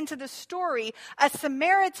put into the story, a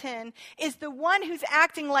Samaritan, is the one who's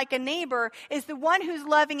acting like a neighbor, is the one who's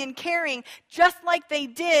loving and caring, just like they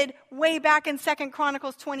did way back in 2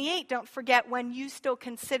 Chronicles 28. Don't forget, when you still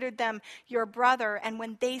considered them your brother and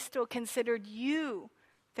when they still considered you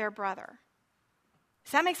their brother.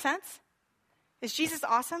 Does that make sense? Is Jesus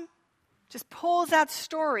awesome? Just pulls that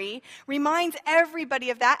story, reminds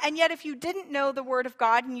everybody of that. And yet if you didn't know the Word of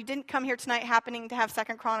God and you didn't come here tonight happening to have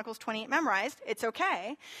 2 Chronicles 28 memorized, it's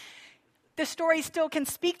okay. The story still can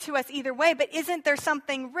speak to us either way, but isn't there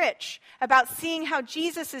something rich about seeing how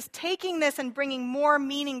Jesus is taking this and bringing more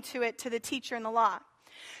meaning to it to the teacher in the law?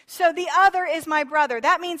 So the other is my brother.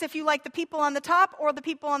 That means if you like the people on the top or the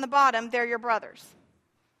people on the bottom, they're your brothers.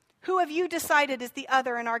 Who have you decided is the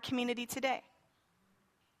other in our community today?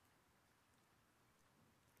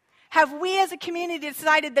 Have we as a community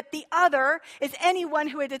decided that the other is anyone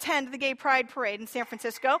who would attend the Gay Pride Parade in San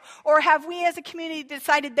Francisco? Or have we as a community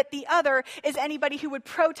decided that the other is anybody who would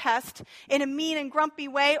protest in a mean and grumpy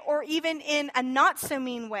way or even in a not so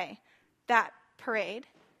mean way, that parade?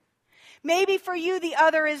 Maybe for you the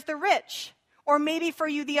other is the rich, or maybe for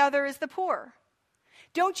you the other is the poor.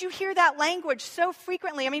 Don't you hear that language so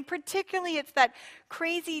frequently? I mean, particularly it's that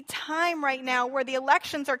crazy time right now where the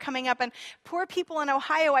elections are coming up, and poor people in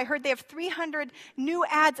Ohio, I heard they have 300 new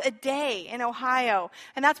ads a day in Ohio.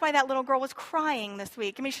 And that's why that little girl was crying this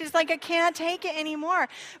week. I mean, she's like, I can't take it anymore.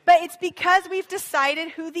 But it's because we've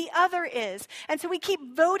decided who the other is. And so we keep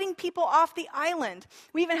voting people off the island.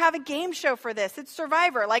 We even have a game show for this. It's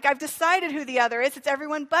Survivor. Like, I've decided who the other is. It's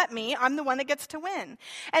everyone but me. I'm the one that gets to win.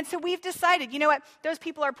 And so we've decided, you know what? Those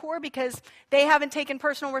people are poor because they haven't taken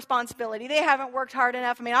personal responsibility. They haven't worked hard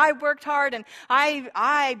enough. I mean, I worked hard and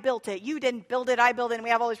I built it. You didn't build it. I built it. And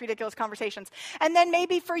we have all these ridiculous conversations. And then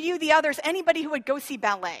maybe for you, the others, anybody who would go see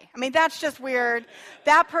ballet. I mean, that's just weird.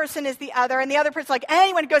 That person is the other. And the other person's like,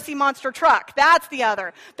 anyone go see Monster Truck. That's the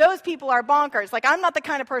other. Those people are bonkers. Like, I'm not the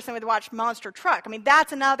kind of person who would watch Monster Truck. I mean,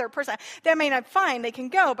 that's another person. They may not, fine, they can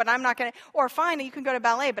go, but I'm not going to, or fine, you can go to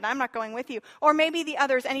ballet, but I'm not going with you. Or maybe the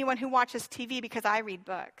other is anyone who watches TV because I read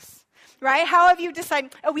books. Right? How have you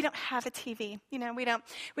decided, oh, we don't have a TV. You know, we don't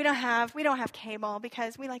have cable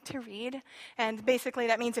because we like to read. And basically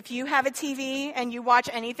that means if you have a TV and you watch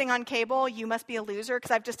anything on cable, you must be a loser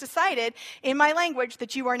because I've just decided in my language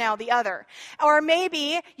that you are now the other. Or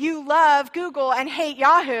maybe you love Google and hate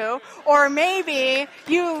Yahoo. Or maybe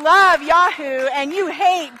you love Yahoo and you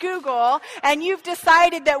hate Google and you've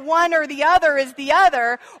decided that one or the other is the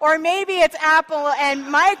other. Or maybe it's Apple and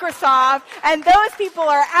Microsoft and those people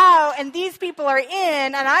are out and these people are in,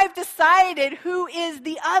 and I've decided who is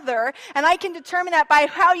the other, and I can determine that by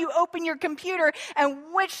how you open your computer and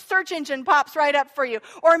which search engine pops right up for you.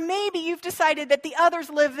 Or maybe you've decided that the others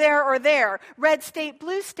live there or there, red state,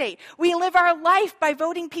 blue state. We live our life by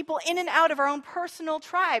voting people in and out of our own personal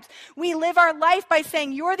tribes. We live our life by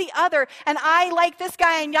saying, you're the other, and I like this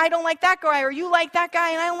guy, and I don't like that guy, or you like that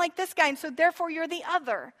guy, and I don't like this guy, and so therefore you're the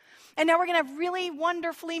other. And now we're going to have really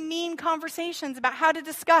wonderfully mean conversations about how to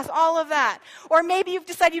discuss all of that. Or maybe you've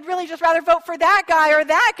decided you'd really just rather vote for that guy or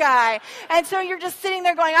that guy. And so you're just sitting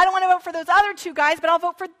there going, I don't want to vote for those other two guys, but I'll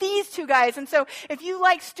vote for these two guys. And so if you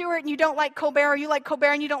like Stewart and you don't like Colbert, or you like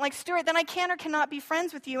Colbert and you don't like Stewart, then I can or cannot be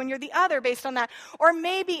friends with you, and you're the other based on that. Or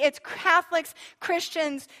maybe it's Catholics,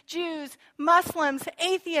 Christians, Jews, Muslims,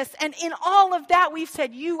 atheists, and in all of that we've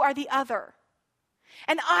said, you are the other.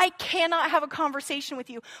 And I cannot have a conversation with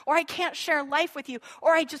you, or I can't share life with you,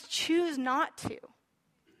 or I just choose not to.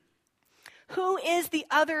 Who is the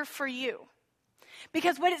other for you?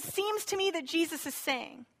 Because what it seems to me that Jesus is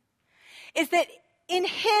saying is that in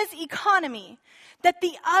his economy, that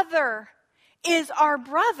the other is our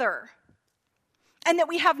brother, and that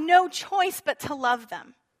we have no choice but to love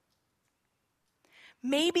them.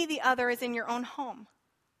 Maybe the other is in your own home.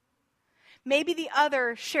 Maybe the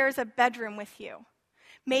other shares a bedroom with you.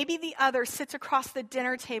 Maybe the other sits across the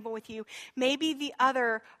dinner table with you. Maybe the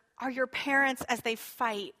other are your parents as they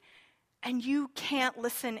fight and you can't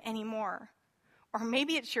listen anymore. Or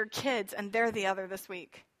maybe it's your kids and they're the other this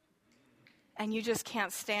week and you just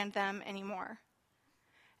can't stand them anymore.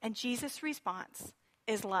 And Jesus' response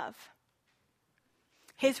is love.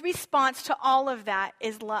 His response to all of that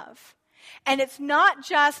is love. And it's not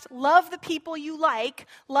just love the people you like,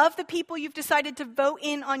 love the people you've decided to vote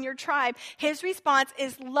in on your tribe. His response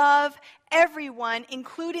is love everyone,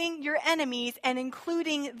 including your enemies and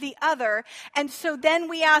including the other. And so then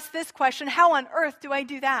we ask this question, how on earth do I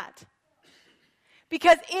do that?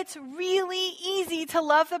 Because it's really easy to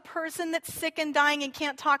love the person that's sick and dying and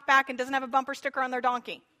can't talk back and doesn't have a bumper sticker on their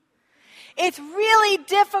donkey. It's really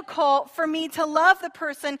difficult for me to love the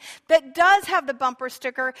person that does have the bumper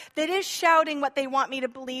sticker, that is shouting what they want me to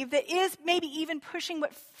believe, that is maybe even pushing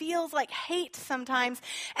what feels like hate sometimes,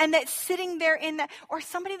 and that's sitting there in that, or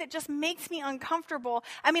somebody that just makes me uncomfortable.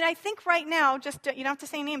 I mean, I think right now, just you don't have to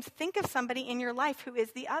say names, think of somebody in your life who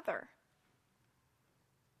is the other.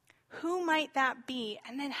 Who might that be?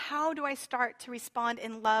 And then how do I start to respond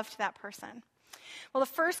in love to that person? Well,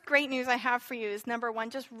 the first great news I have for you is, number one,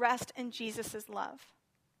 just rest in Jesus' love.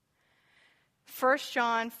 1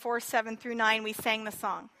 John 4:7-9, we sang the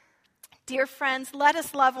song. Dear friends, let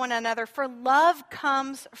us love one another, for love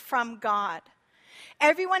comes from God.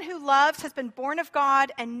 Everyone who loves has been born of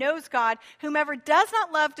God and knows God. Whomever does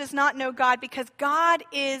not love does not know God, because God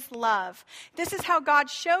is love. This is how God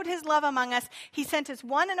showed his love among us. He sent his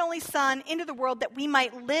one and only Son into the world that we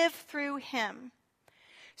might live through him.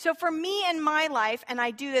 So for me in my life, and I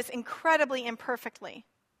do this incredibly imperfectly,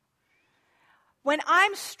 when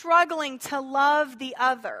I'm struggling to love the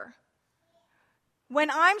other, when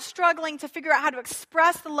I'm struggling to figure out how to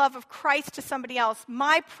express the love of Christ to somebody else,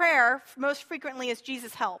 my prayer most frequently is,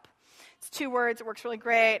 Jesus, help. It's 2 words. It works really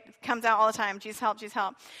great. It comes out all the time. Jesus, help, Jesus,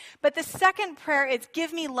 help. But the second prayer is,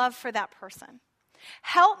 give me love for that person.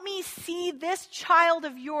 Help me see this child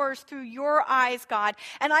of yours through your eyes, God.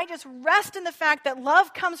 And I just rest in the fact that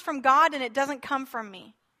love comes from God and it doesn't come from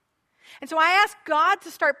me. And so I ask God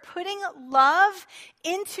to start putting love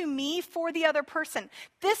into me for the other person.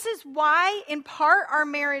 This is why, in part, our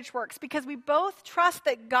marriage works, because we both trust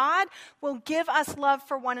that God will give us love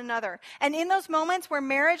for one another. And in those moments where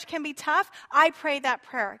marriage can be tough, I pray that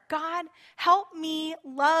prayer. God, help me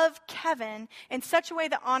love Kevin in such a way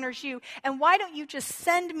that honors you. And why don't you just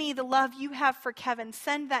send me the love you have for Kevin?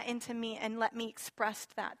 Send that into me and let me express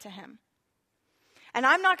that to him. And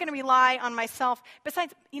I'm not going to rely on myself.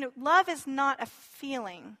 Besides, love is not a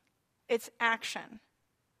feeling. It's action.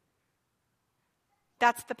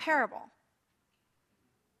 That's the parable.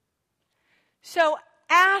 So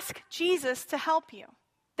ask Jesus to help you.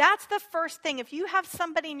 That's the first thing. If you have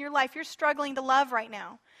somebody in your life you're struggling to love right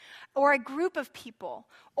now, or a group of people,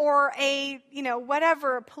 or a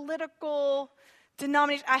political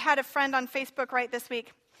denomination. I had a friend on Facebook right this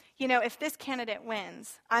week. If this candidate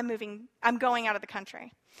wins, I'm going out of the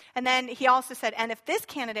country. And then he also said, and if this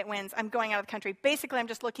candidate wins, I'm going out of the country. Basically, I'm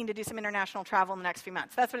just looking to do some international travel in the next few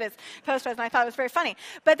months. That's what his post was, and I thought it was very funny.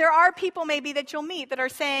 But there are people maybe that you'll meet that are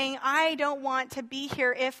saying, I don't want to be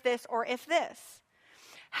here if this or if this.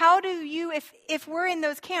 How do you, if we're in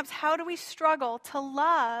those camps, how do we struggle to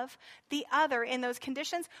love the other in those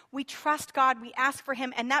conditions? We trust God, we ask for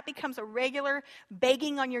him, and that becomes a regular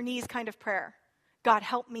begging on your knees kind of prayer. God,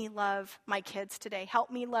 help me love my kids today.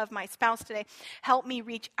 Help me love my spouse today. Help me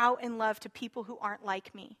reach out in love to people who aren't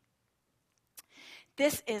like me.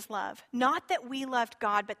 This is love. Not that we loved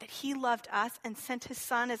God, but that he loved us and sent his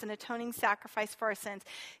son as an atoning sacrifice for our sins.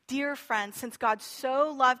 Dear friends, since God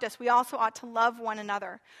so loved us, we also ought to love one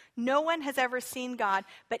another. No one has ever seen God,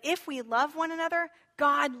 but if we love one another,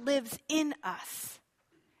 God lives in us,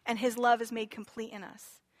 and his love is made complete in us.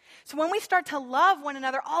 So when we start to love one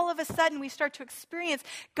another, all of a sudden we start to experience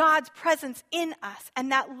God's presence in us,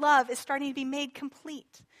 and that love is starting to be made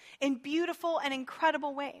complete in beautiful and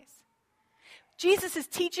incredible ways. Jesus'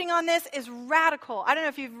 teaching on this is radical. I don't know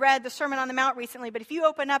if you've read the Sermon on the Mount recently, but if you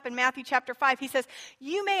open up in Matthew chapter 5, he says,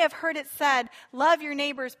 you may have heard it said, love your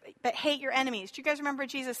neighbors, but hate your enemies. Do you guys remember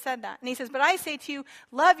Jesus said that? And he says, but I say to you,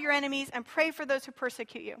 love your enemies and pray for those who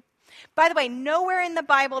persecute you. By the way, nowhere in the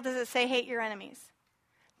Bible does it say hate your enemies.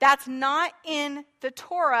 That's not in the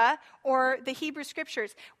Torah or the Hebrew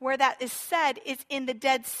Scriptures. Where that is said is in the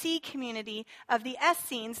Dead Sea community of the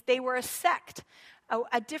Essenes. They were a sect,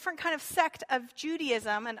 a different kind of sect of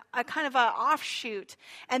Judaism, and a kind of an offshoot.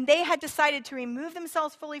 And they had decided to remove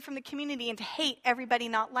themselves fully from the community and to hate everybody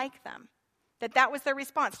not like them. That was their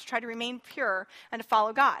response, to try to remain pure and to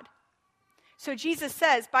follow God. So Jesus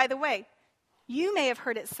says, by the way, you may have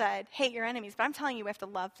heard it said, hate your enemies, but I'm telling you, we have to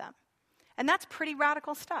love them. And that's pretty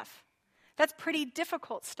radical stuff. That's pretty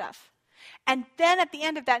difficult stuff. And then at the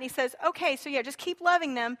end of that, he says, okay, so just keep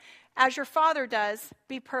loving them as your Father does.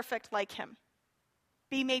 Be perfect like him.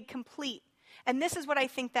 Be made complete. And this is what I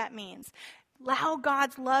think that means. Allow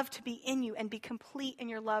God's love to be in you and be complete in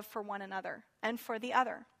your love for one another and for the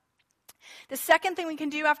other. The second thing we can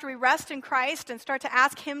do after we rest in Christ and start to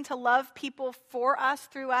ask him to love people for us,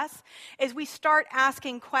 through us, is we start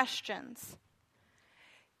asking questions.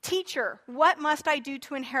 Teacher, what must I do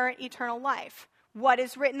to inherit eternal life? What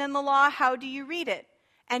is written in the law? How do you read it?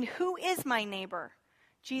 And who is my neighbor?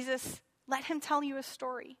 Jesus, let him tell you a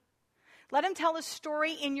story. Let him tell a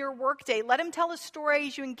story in your workday. Let him tell a story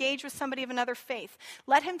as you engage with somebody of another faith.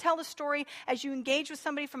 Let him tell a story as you engage with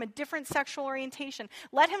somebody from a different sexual orientation.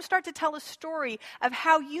 Let him start to tell a story of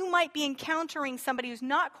how you might be encountering somebody who's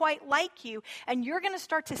not quite like you, and you're going to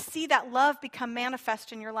start to see that love become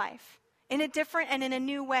manifest in your life in a different and in a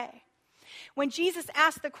new way. When Jesus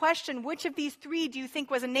asked the question, which of these three do you think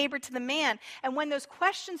was a neighbor to the man? And when those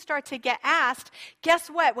questions start to get asked, guess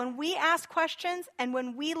what? When we ask questions and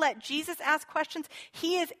when we let Jesus ask questions,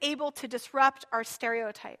 he is able to disrupt our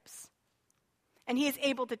stereotypes. And he is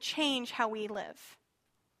able to change how we live.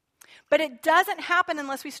 But it doesn't happen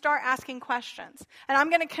unless we start asking questions. And I'm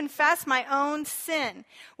going to confess my own sin.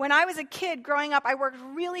 When I was a kid growing up, I worked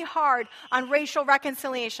really hard on racial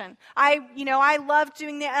reconciliation. I loved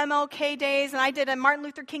doing the MLK days, and I did a Martin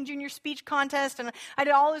Luther King Jr. speech contest, and I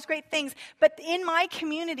did all those great things. But in my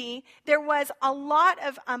community, there was a lot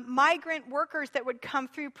of migrant workers that would come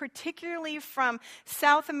through, particularly from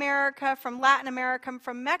South America, from Latin America,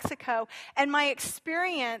 from Mexico. And my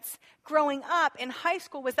experience growing up in high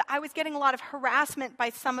school was that I was getting a lot of harassment by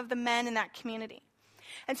some of the men in that community.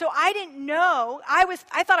 And so I didn't know, I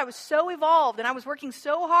thought I was so evolved and I was working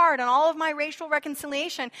so hard on all of my racial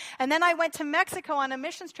reconciliation. And then I went to Mexico on a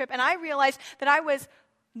missions trip and I realized that I was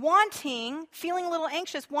feeling a little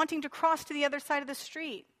anxious, wanting to cross to the other side of the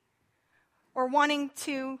street, or wanting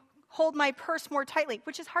to hold my purse more tightly,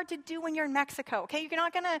 which is hard to do when you're in Mexico, okay?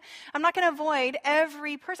 I'm not gonna avoid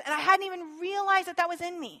every person. And I hadn't even realized that was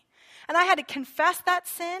in me. And I had to confess that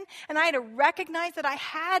sin, and I had to recognize that I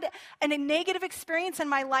had a negative experience in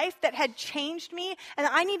my life that had changed me, and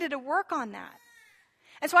I needed to work on that.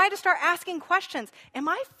 And so I had to start asking questions. Am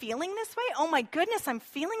I feeling this way? Oh my goodness, I'm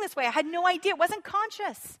feeling this way. I had no idea. It wasn't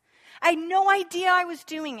conscious. I had no idea I was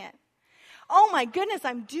doing it. Oh my goodness,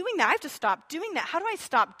 I'm doing that. I have to stop doing that. How do I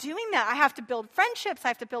stop doing that? I have to build friendships. I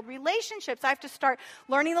have to build relationships. I have to start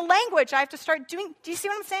learning the language. I have to start doing, do you see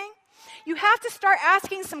what I'm saying? You have to start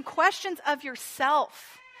asking some questions of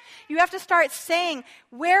yourself. You have to start saying,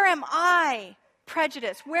 where am I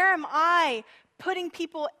prejudiced? Where am I putting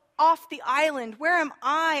people off the island? Where am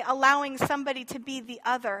I allowing somebody to be the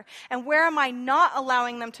other? And where am I not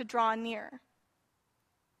allowing them to draw near?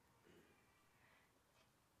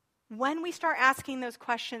 When we start asking those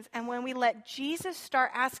questions, and when we let Jesus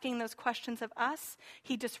start asking those questions of us,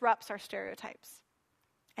 he disrupts our stereotypes.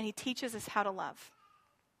 And he teaches us how to love.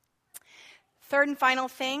 Third and final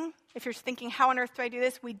thing, if you're thinking, how on earth do I do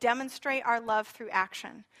this? We demonstrate our love through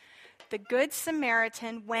action. The Good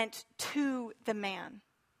Samaritan went to the man.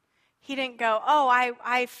 He didn't go, oh,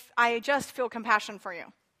 I just feel compassion for you.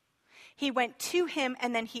 He went to him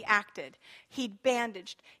and then he acted. He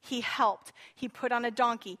bandaged. He helped. He put on a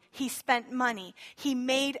donkey. He spent money. He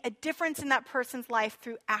made a difference in that person's life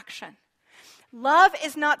through action. Love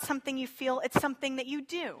is not something you feel. It's something that you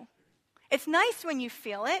do. It's nice when you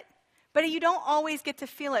feel it, but you don't always get to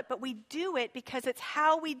feel it. But we do it because it's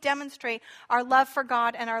how we demonstrate our love for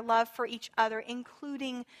God and our love for each other,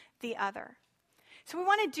 including the other. So what we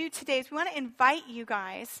want to do today is we want to invite you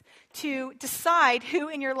guys to decide who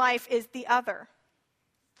in your life is the other.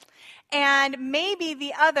 And maybe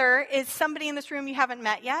the other is somebody in this room you haven't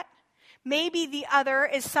met yet. Maybe the other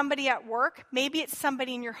is somebody at work. Maybe it's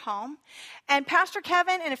somebody in your home. And Pastor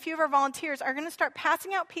Kevin and a few of our volunteers are going to start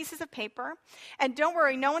passing out pieces of paper. And don't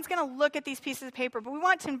worry, no one's going to look at these pieces of paper. But we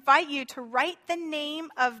want to invite you to write the name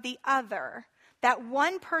of the other. That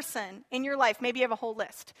one person in your life. Maybe you have a whole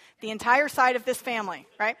list. The entire side of this family,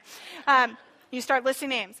 right? You start listing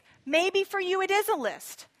names. Maybe for you it is a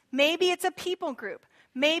list. Maybe it's a people group.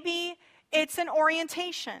 Maybe it's an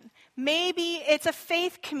orientation. Maybe it's a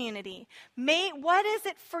faith community. What is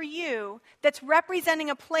it for you that's representing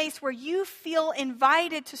a place where you feel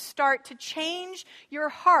invited to start to change your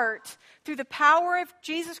heart through the power of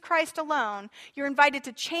Jesus Christ alone? You're invited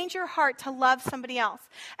to change your heart to love somebody else.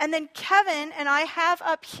 And then Kevin and I have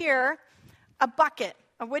up here a bucket,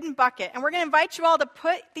 a wooden bucket. And we're going to invite you all to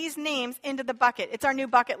put these names into the bucket. It's our new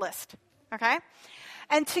bucket list, okay?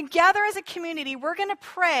 And together as a community, we're going to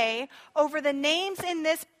pray over the names in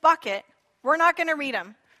this bucket. We're not going to read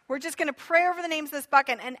them. We're just going to pray over the names of this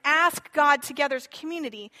bucket and ask God together as a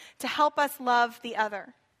community to help us love the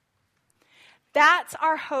other. That's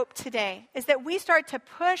our hope today, is that we start to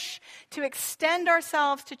push, to extend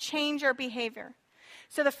ourselves, to change our behavior.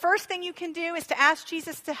 So the first thing you can do is to ask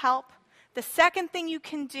Jesus to help. The second thing you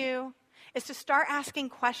can do is to start asking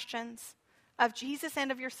questions of Jesus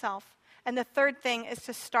and of yourself. And the third thing is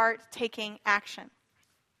to start taking action.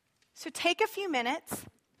 So take a few minutes,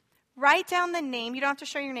 write down the name. You don't have to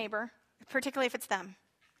show your neighbor, particularly if it's them.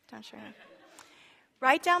 Don't show your neighbor.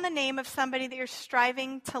 Write down the name of somebody that you're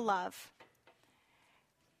striving to love.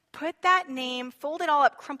 Put that name, fold it all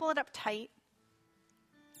up, crumple it up tight.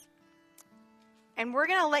 And we're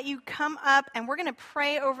going to let you come up and we're going to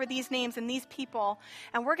pray over these names and these people.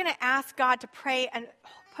 And we're going to ask God to pray and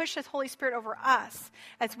push His Holy Spirit over us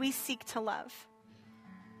as we seek to love.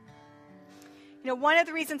 You know, one of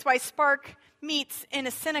the reasons why Spark meets in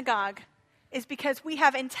a synagogue is because we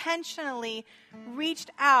have intentionally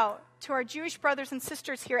reached out to our Jewish brothers and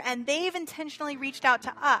sisters here, and they've intentionally reached out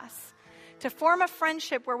to us to form a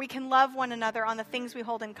friendship where we can love one another on the things we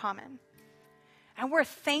hold in common. And we're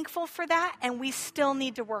thankful for that, and we still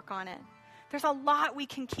need to work on it. There's a lot we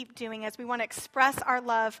can keep doing as we want to express our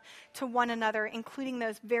love to one another, including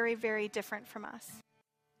those very, very different from us.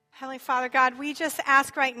 Heavenly Father, God, we just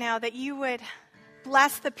ask right now that you would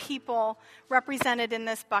bless the people represented in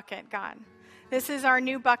this bucket, God. This is our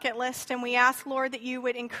new bucket list, and we ask, Lord, that you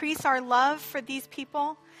would increase our love for these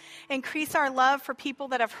people, increase our love for people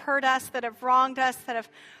that have hurt us, that have wronged us, that have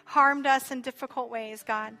harmed us in difficult ways,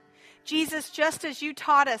 God. Jesus, just as you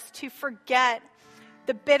taught us to forget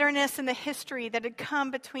the bitterness and the history that had come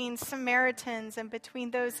between Samaritans and between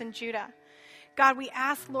those in Judah. God, we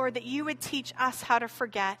ask, Lord, that you would teach us how to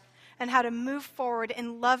forget and how to move forward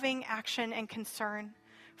in loving action and concern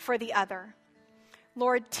for the other.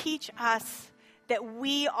 Lord, teach us that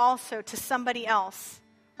we also, to somebody else,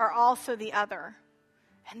 are also the other,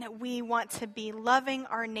 and that we want to be loving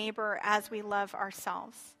our neighbor as we love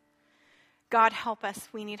ourselves. God, help us.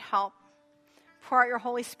 We need help. Pour out your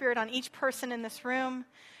Holy Spirit on each person in this room.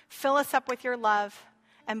 Fill us up with your love,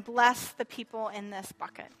 and bless the people in this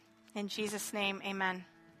bucket. In Jesus' name, amen.